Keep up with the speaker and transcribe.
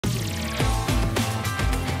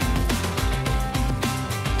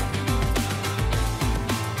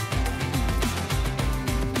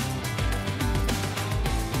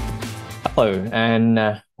Hello,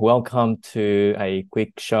 and welcome to a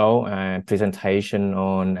quick show and presentation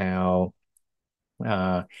on our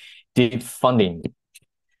deep funding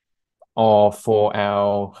or for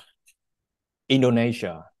our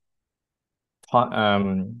Indonesia,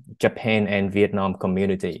 Japan, and Vietnam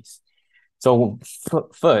communities. So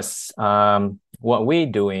first, what we're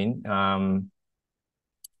doing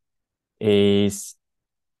is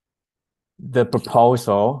the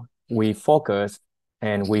proposal. We focus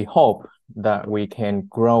and we hope that we can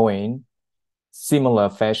grow in similar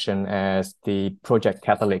fashion as the Project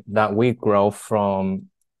Catholic, that we grow from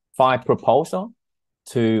 5 proposals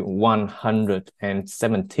to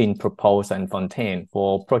 117 proposals and content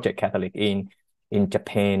for Project Catholic in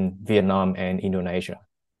Japan, Vietnam, and Indonesia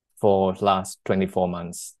for last 24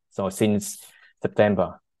 months. So since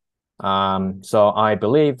September. So I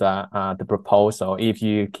believe that the proposal, if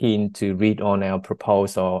you're keen to read on our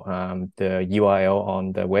proposal, the URL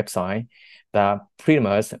on the website, that pretty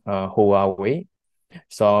much who are we.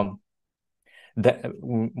 So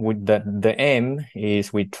the aim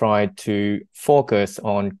is we try to focus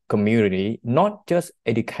on community, not just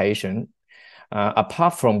education.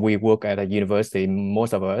 Apart from we work at a university,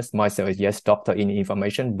 most of us, myself is yes, doctor in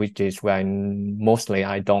information, which is when mostly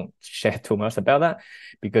I don't share too much about that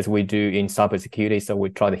because we do in cybersecurity. So we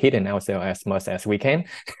try to hidden ourselves as much as we can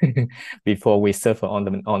before we suffer on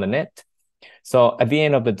the net. So at the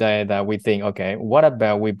end of the day, that we think, okay, what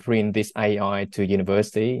about we bring this AI to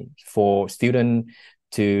university for students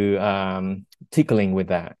to tickling with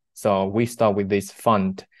that? So we start with this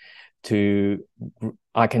fund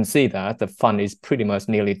I can see that the fund is pretty much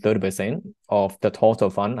nearly 30% of the total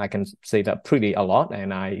fund. I can see that pretty a lot.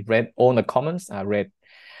 And I read all the comments. I read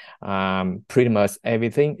pretty much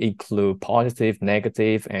everything, include positive,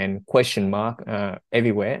 negative, and question mark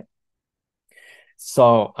everywhere.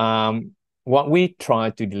 So what we try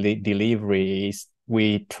to deliver is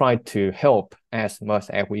we try to help as much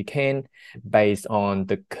as we can based on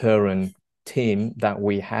the current team that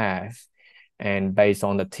we have and based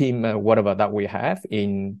on the team, whatever that we have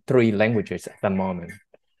in 3 languages at the moment.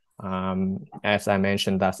 As I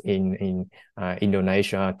mentioned, that's in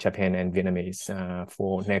Indonesia, Japan, and Vietnamese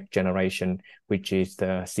for next generation, which is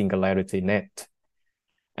the Singularity Net.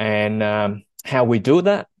 And how we do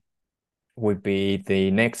that would be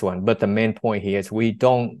the next one. But the main point here is we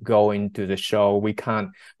don't go into the show. We're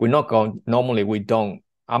not going, normally we don't,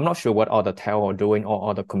 I'm not sure what other tower are doing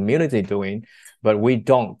or other community doing, but we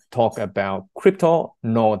don't talk about crypto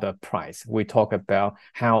nor the price. We talk about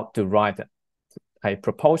how to write a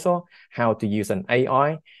proposal, how to use an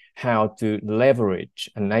AI, how to leverage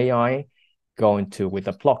an AI going to with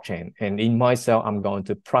a blockchain. And in myself, I'm going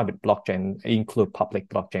to private blockchain, include public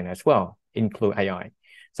blockchain as well, include AI.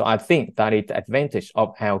 So I think that is the advantage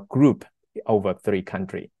of our group over 3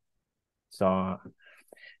 countries. So,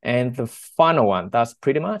 and the final one, that's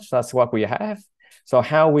what we have. So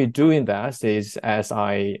how we're doing that is, as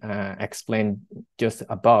I explained just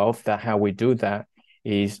above, that how we do that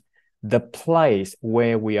is the place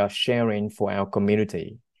where we are sharing for our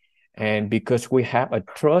community. And because we have a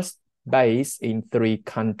trust base in 3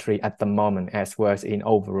 countries at the moment, as well as in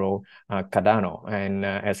overall Cardano, and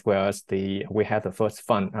as well as we have the first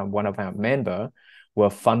fund, one of our members were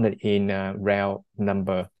funded in round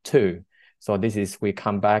number 2. So this is, we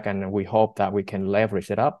come back and we hope that we can leverage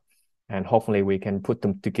it up and hopefully we can put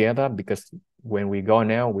them together, because when we go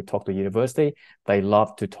now, we talk to university, they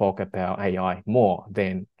love to talk about AI more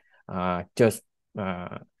than just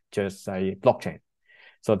a blockchain.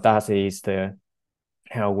 So that is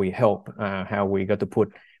how we help, how we got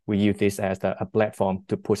to we use this as a platform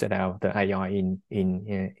to push it out, the AI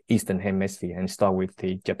in Eastern Hemisphere, and start with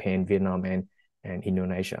the Japan, Vietnam, and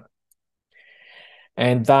Indonesia.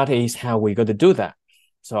 And that is how we got to do that.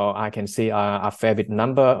 So I can see a fair bit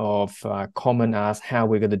number of comments asked how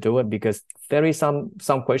we're going to do it, because there is some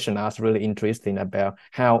question asked really interesting about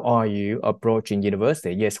how are you approaching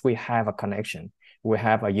university. Yes, we have a connection. We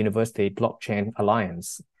have a university blockchain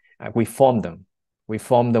alliance. We form them. We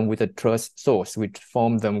form them with a trust source. We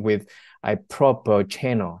form them with a proper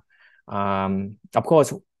channel. Of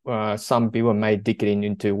course, some people may dig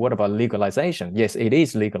into what about legalization? Yes, it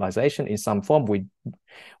is legalization in some form.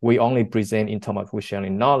 We only present in terms of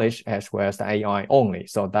sharing knowledge as well as the AI only.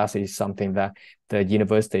 So that is something that the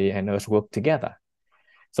university and us work together.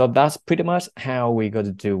 So that's pretty much how we got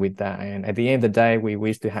to do with that. And at the end of the day, we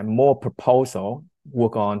wish to have more proposal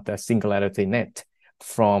work on the Singularity Net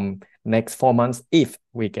from next 4 months if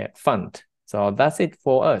we get fund. So that's it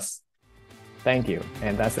for us. Thank you.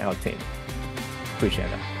 And that's our team.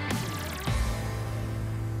 Appreciate it.